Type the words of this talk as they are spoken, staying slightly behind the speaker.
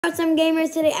Some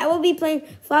gamers today. I will be playing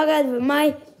Fall Guys with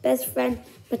my best friend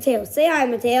Matteo. Say hi,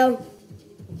 Matteo.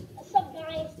 What's up,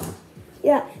 guys?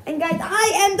 Yeah, and guys,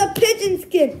 I am the pigeon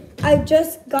skin. I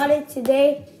just got it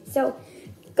today. So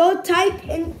go type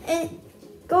and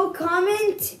go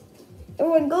comment.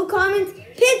 Everyone, go comment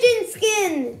pigeon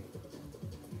skin.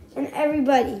 And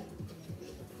everybody.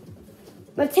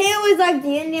 Matteo is like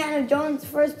the Indiana Jones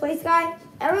first place guy.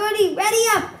 Everybody, ready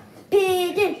up.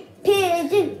 Pigeon,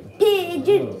 pigeon.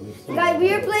 Pigeon. Guys,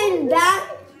 we are playing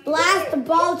that Blast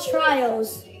Ball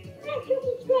Trials.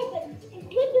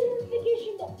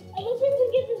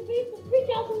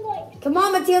 Come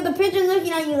on, Matteo, the pigeon's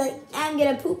looking at you like, I'm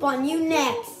gonna poop on you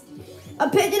next. A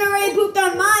pigeon already pooped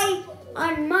on my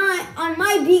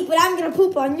beak, but I'm gonna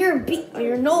poop on your beak, on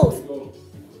your nose.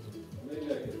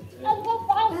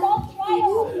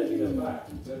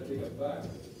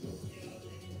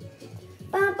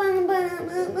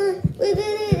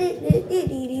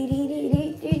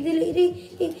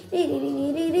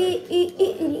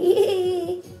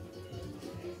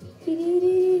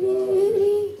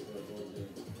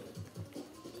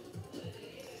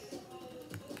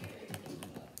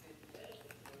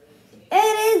 It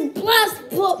is blast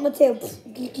ball, Matteo.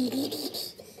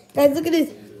 Guys, look at this.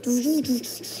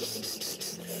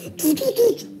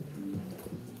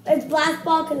 It's blast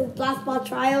ball because it's blast ball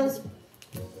trials.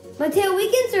 Matteo, we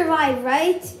can survive,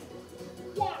 right?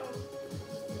 Yeah.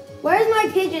 Where's my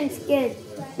pigeon skin?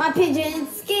 My pigeon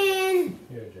skin.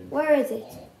 Where is it?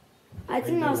 I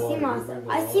think I'll see myself.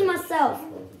 I see myself.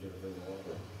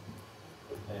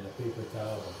 And a paper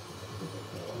towel.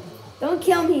 Don't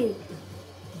kill me.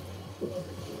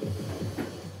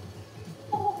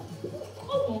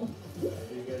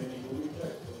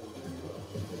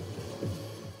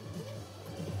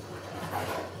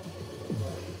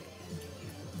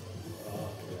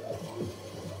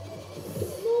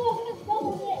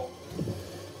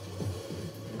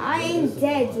 I ain't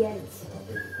dead yet.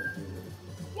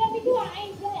 Yeah, because I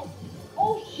ain't dead.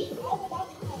 Oh shit!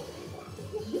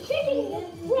 This chicken is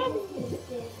grabbing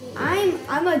me.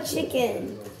 I'm a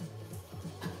chicken.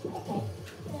 Okay.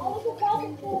 I was about to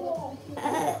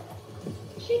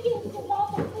chicken is about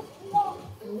to pick me up.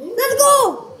 Let's go!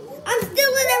 I'm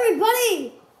still in, everybody.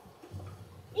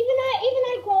 Even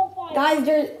I qualified. Guys,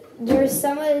 there's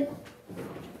someone.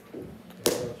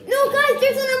 No, guys,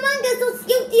 there's an Among Us. Let's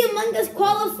skip the Among Us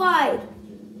qualified.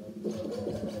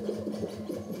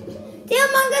 The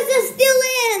Among Us is still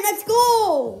in. Let's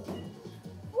go.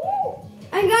 Woo.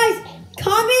 And guys,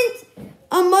 comment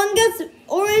Among Us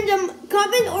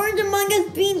comment orange Among Us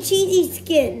bean cheesy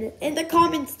skin in the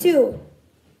comments too.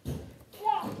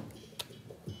 Yeah.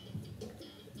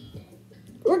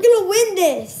 We're gonna win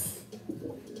this.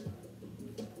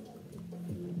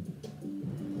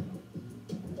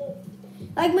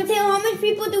 Like, Matteo, how many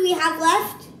people do we have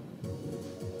left?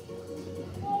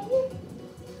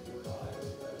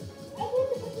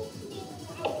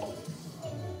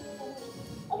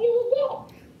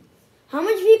 How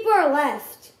much people are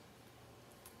left?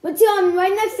 Matteo, I'm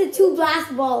right next to 2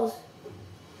 blast balls.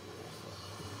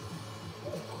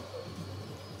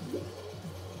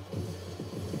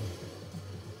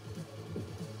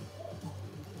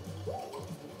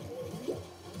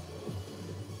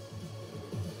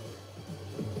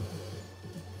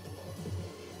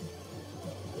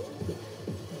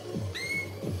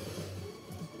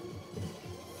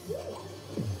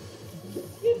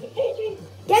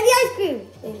 Get the ice cream.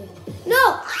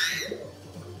 No.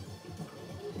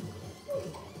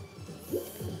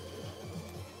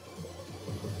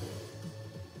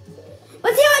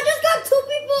 Matteo, I just got 2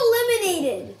 people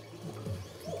eliminated.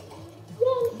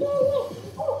 Oh no!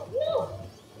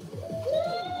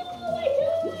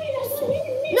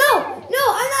 No,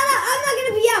 I'm not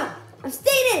gonna be out. I'm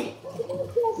staying in.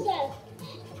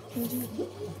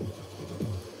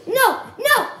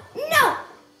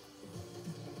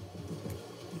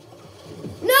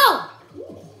 No.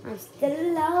 I'm still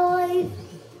alive.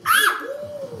 Ah!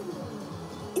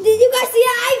 Did you guys see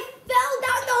that? I fell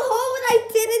down the hole and I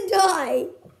didn't die.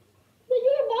 But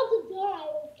you're about to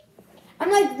die.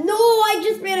 I'm like, no, I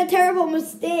just made a terrible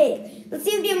mistake. Let's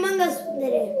see if the Among Us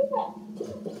did it.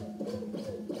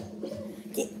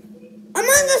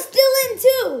 Among Us still in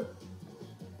too.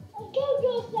 Go,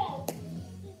 Sam.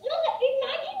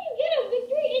 Imagine you get a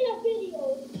victory in a video.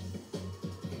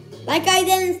 Like I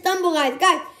did in Stumble Guys.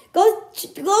 Guys, go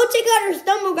check out our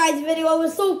Stumble Guys video. It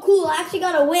was so cool. I actually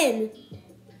got a win.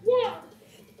 Yeah.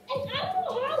 And I don't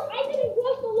know how I didn't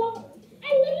cross the line. I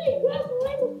literally crossed the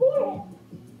line before him.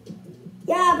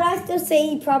 Yeah, but I still say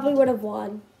he probably would have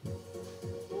won.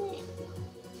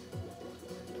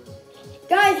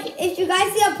 Guys, if you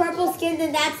guys see a purple skin,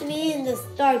 then that's me in the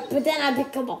start. But then I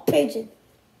become a pigeon.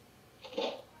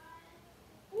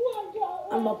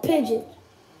 I'm a pigeon.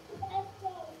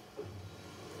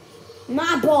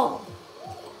 My ball.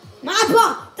 My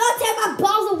ball. Don't take my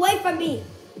balls away from me.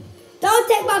 Don't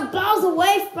take my balls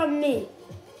away from me.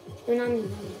 And I'm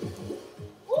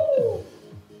Ooh.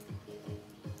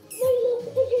 My little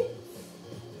pigeon.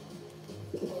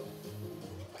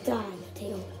 die,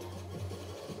 Matteo.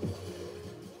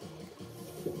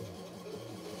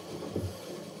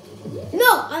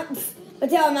 No,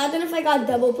 Matteo, imagine if I got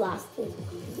double blasted.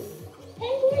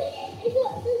 And there's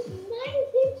 9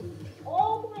 things.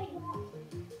 Oh my god.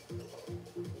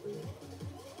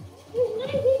 There's 9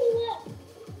 people left.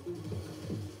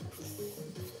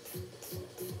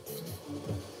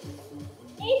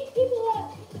 8 people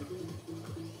left.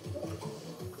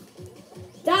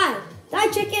 Die. Die,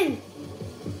 chicken.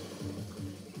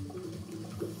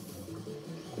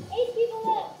 8 people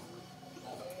left.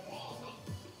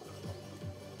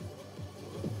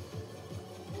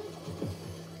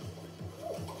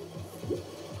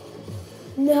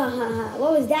 Nah,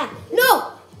 what was that?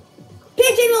 No!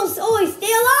 Pigeon will always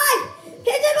stay alive!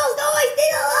 Pigeon will always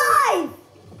stay alive!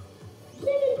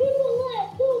 7 people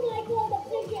left. Oh my god, the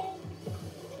pigeon.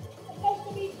 Supposed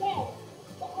to be dead.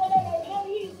 But whatever, how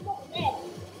he's not dead.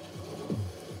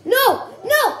 No!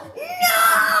 No! No!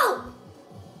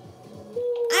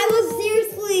 I was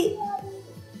seriously...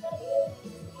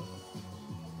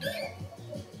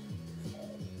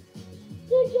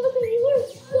 Joseph, you were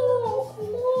so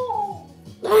slow.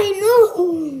 I know!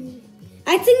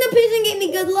 I think the pigeon gave me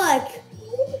good luck.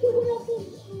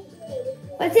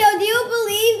 Matteo, do you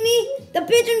believe me? The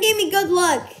pigeon gave me good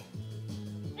luck.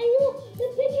 I know, the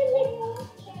pigeon made me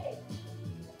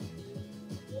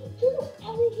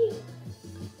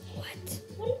What?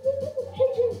 What if we put the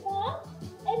pigeon box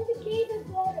and the cave is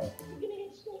water? You're gonna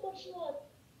get so much luck.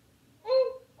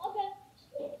 Okay.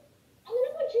 I'm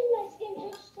gonna change my skin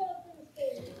just for this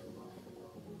game.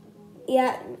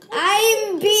 Yeah,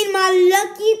 I'm being my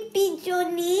lucky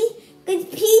pigeony. Because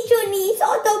pigeonies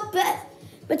are the best.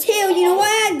 Matteo, you know why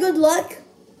I had good luck?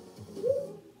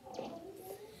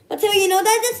 Matteo, you know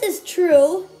that this is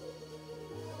true.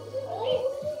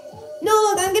 No,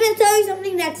 look, I'm going to tell you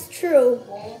something that's true.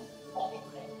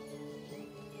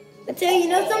 Matteo, you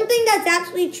know something that's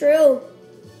actually true?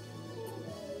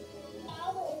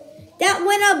 That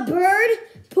when a bird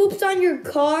poops on your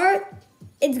car,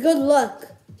 it's good luck.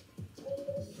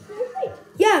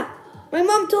 Yeah, my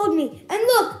mom told me. And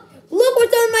look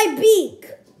what's on my beak.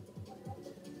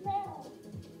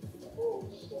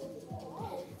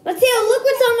 Matteo, look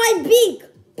what's on my beak.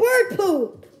 Bird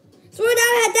poop. So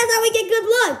that's how we get good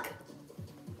luck.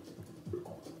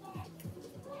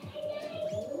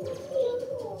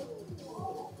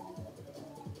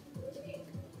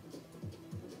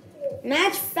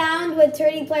 Match found with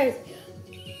 30 players.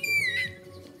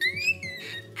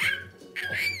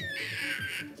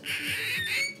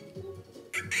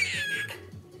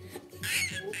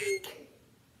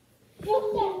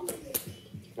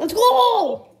 Let's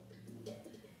go!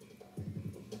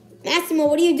 Massimo,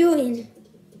 what are you doing?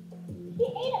 He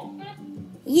ate a cat.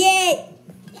 Yay!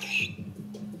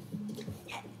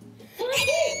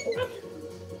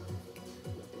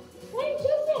 Wait,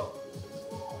 Joseph!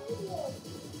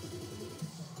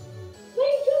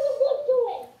 Wait, Joseph, look to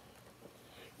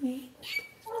it!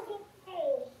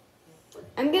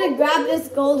 I'm gonna grab this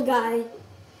gold guy.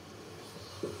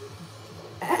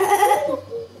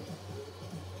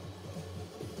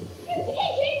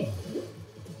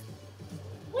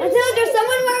 Matteo, there's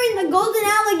someone wearing the golden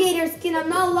alligator skin. I'm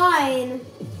not lying.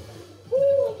 Oh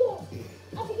my god!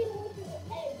 I think it went to the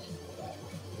edge.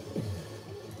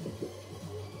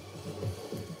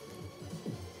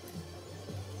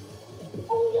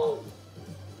 Oh no!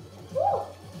 Oh.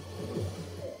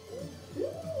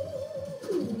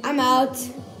 I'm out.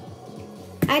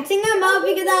 I think I'm out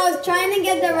because I was trying to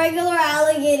get the regular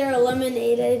alligator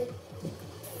eliminated.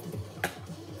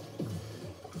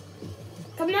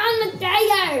 Come on,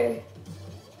 Matteo!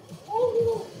 Oh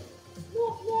no!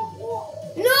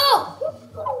 No!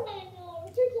 Oh no!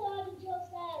 Return to Abby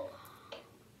Joseph!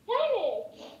 Dang it!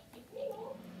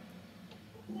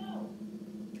 No.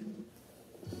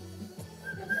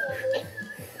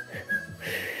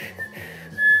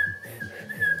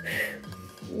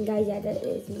 Guys, yeah, that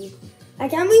is me. I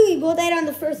can't believe we both died on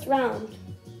the first round.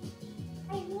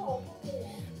 I know.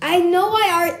 I know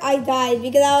why I died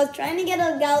because I was trying to get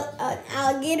an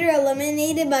alligator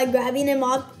eliminated by grabbing him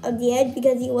off of the edge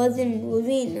because he wasn't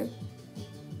moving.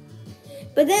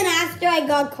 But then after I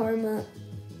got karma.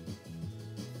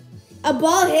 A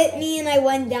ball hit me and I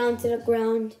went down to the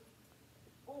ground.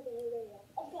 Okay,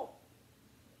 let's go.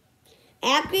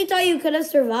 I actually thought you could have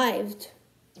survived.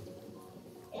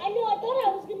 I know, I thought I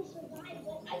was gonna survive,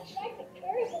 but I tried to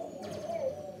curve and it didn't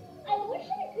work. I wish I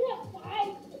could have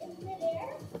died in midair.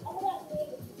 I would have made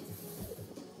it.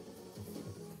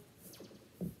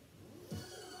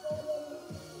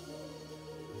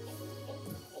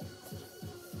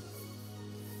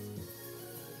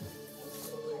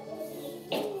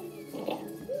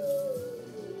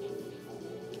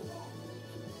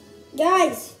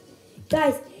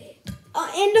 Guys,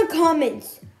 in the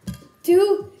comments,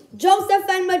 do Joseph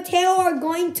and Matteo are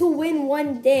going to win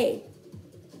one day.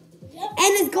 Yep.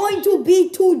 And it's going to be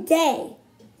today.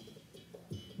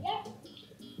 Yep.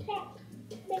 That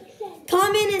makes sense.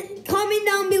 Comment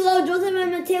down below, Joseph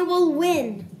and Matteo will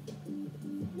win.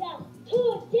 Yeah,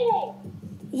 today.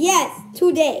 Yes,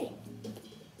 today.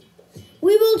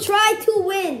 We will try to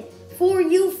win for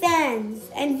you fans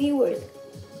and viewers.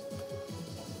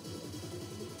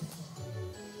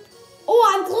 Oh,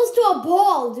 I'm close to a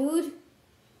ball, dude.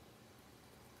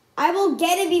 I will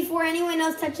get it before anyone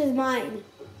else touches mine.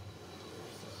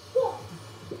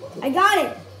 I got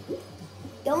it.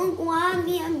 Don't want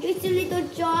me, I'm just a little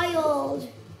child.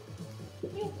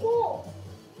 You go.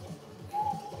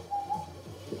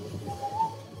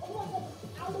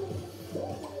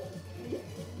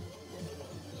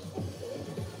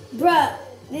 Bruh,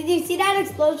 did you see that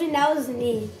explosion? That was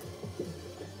me.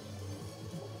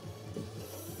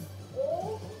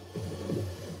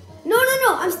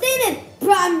 No, I'm staying in.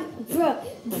 Bruh.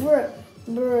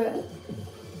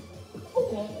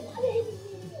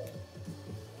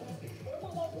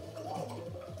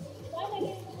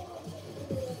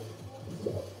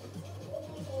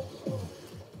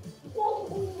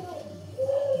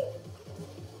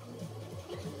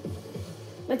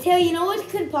 Matteo, you know what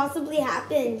could possibly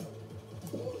happen?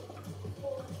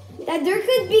 That there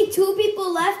could be two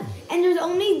people left and there's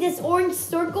only this orange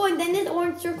circle and then this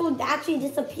orange circle actually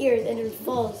disappears and it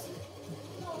falls.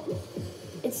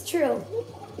 It's true.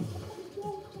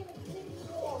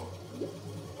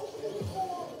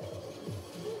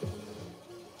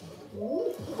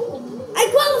 I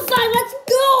qualified, let's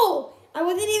go! I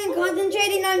wasn't even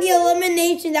concentrating on the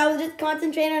elimination, I was just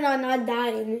concentrating on not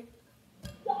dying.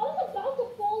 I was about to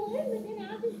fall in, but then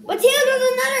after... Matteo, there's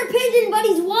another pigeon, but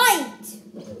he's white.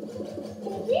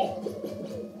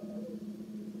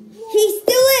 He's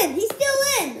still in.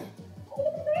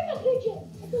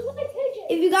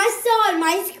 If you guys saw on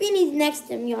my screen, he's next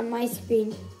to me on my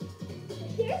screen.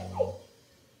 Seriously?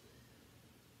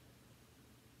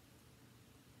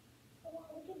 Come on,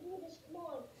 we can do this. Come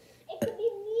on. It could be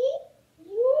me,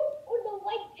 you, or the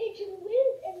white pigeon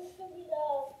wins, and it's gonna be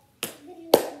the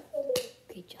video.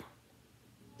 Great job.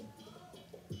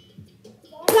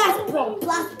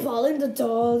 Blast ball in the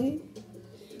dolly.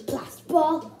 Blast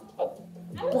ball.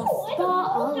 I don't know why the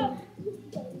balls have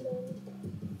faces on them.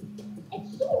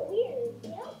 It's so weird. They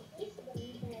have faces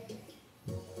on them.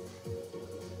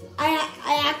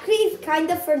 I actually kind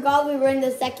of forgot we were in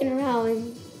the second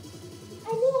round.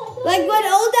 I know. Like, but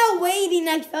all that waiting,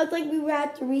 I felt like we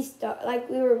had to restart. Like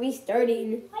we were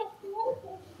restarting. I feel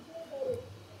so.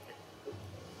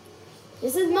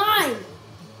 This is mine.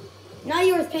 Not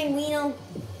yours, Penguino.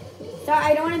 Sorry,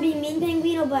 I don't want to be mean,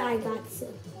 Penguino, but I got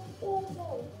some.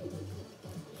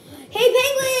 Hey,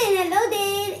 Penguin! Hello,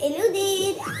 Dad.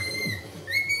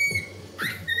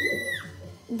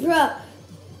 Bruh.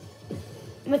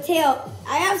 Matteo,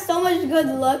 I have so much good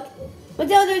luck.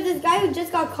 Matteo, there's this guy who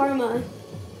just got karma.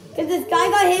 Because this guy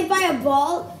got hit by a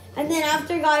ball, and then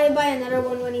after got hit by another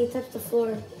one when he touched the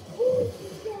floor.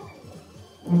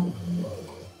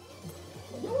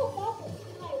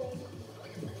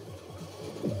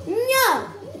 No!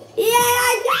 Yeah!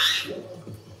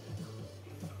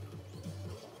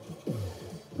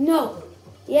 No.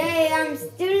 Yay, I'm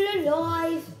still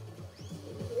alive.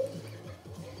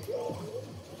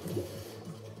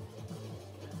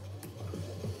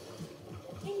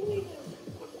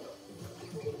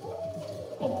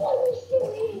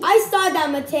 I saw that,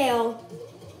 Matteo.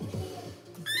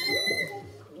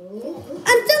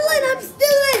 I'm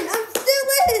still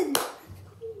in.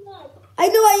 I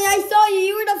know, I saw you.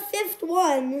 You were the fifth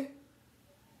one.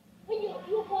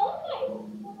 You qualified?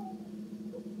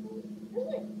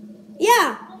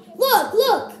 Yeah.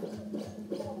 Look.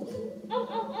 I'm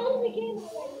out of the game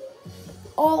already.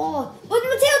 Oh, but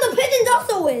Matteo, the pigeons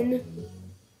also win.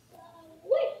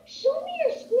 Wait, show me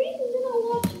your screen and then I'll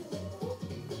watch you.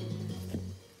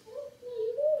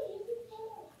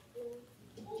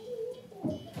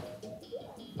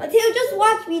 Matteo, just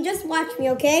watch me,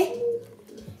 okay?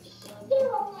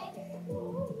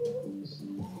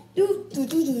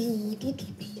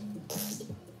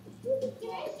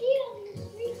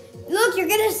 you're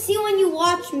gonna see when you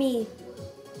watch me.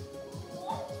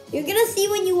 You're gonna see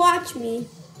when you watch me.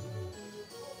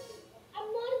 I'm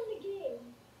not in the game.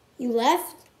 You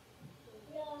left?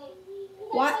 Yeah.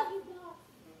 What?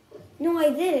 No,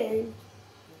 I didn't.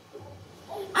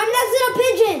 I'm next to the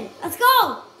pigeon. Let's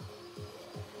go.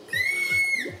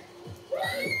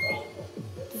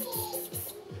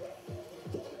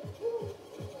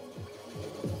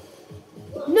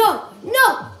 No,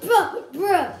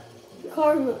 bruh.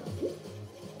 Karma.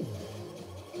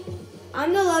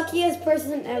 I'm the luckiest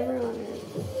person ever on earth.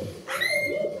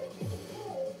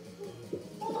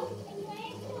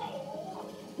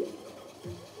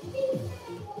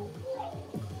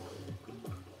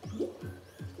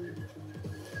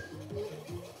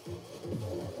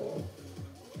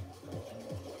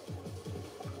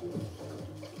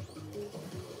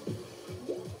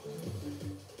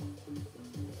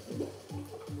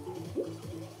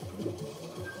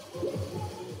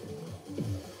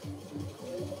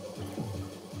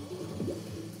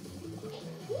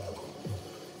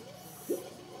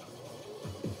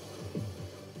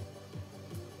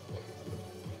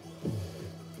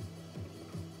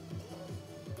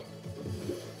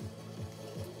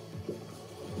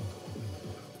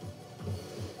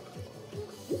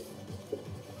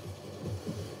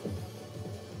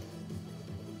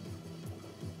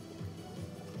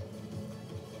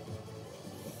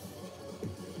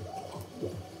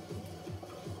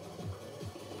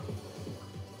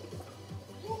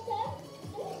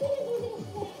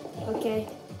 Okay.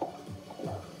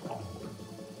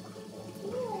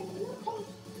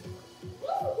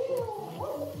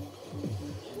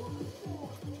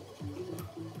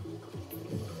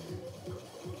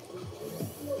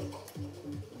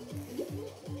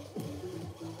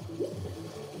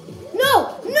 No!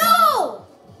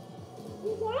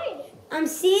 Why? I'm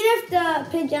seeing if the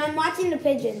pigeon. I'm watching the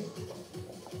pigeon.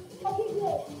 Okay,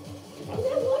 good. Can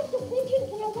I watch the pigeon?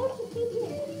 Can I watch the pigeon?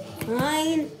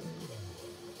 Fine.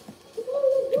 Come on,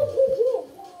 let's go pigeon.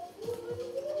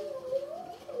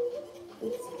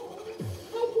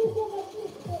 I can go my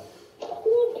sister.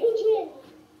 Come on, pigeon.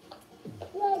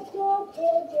 Let's go,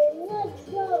 pigeon. Let's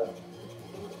go.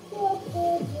 Go,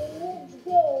 pigeon. Let's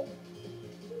go.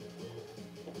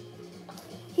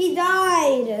 He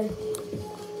died.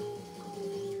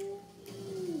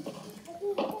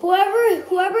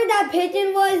 Whoever that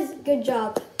pigeon was, good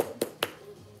job.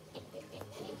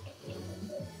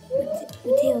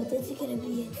 Matteo, this is gonna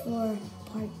be it for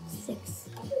part 6.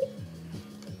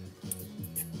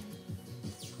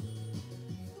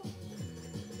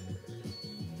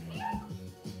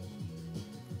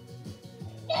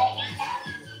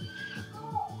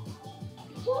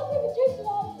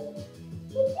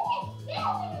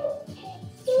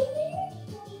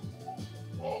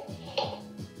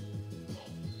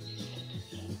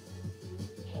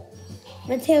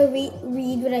 Matteo,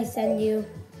 read what I send you.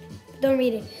 Don't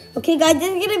read it. Okay, guys,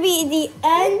 this is gonna be the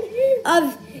end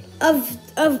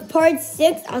of part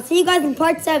 6. I'll see you guys in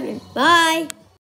part 7. Bye.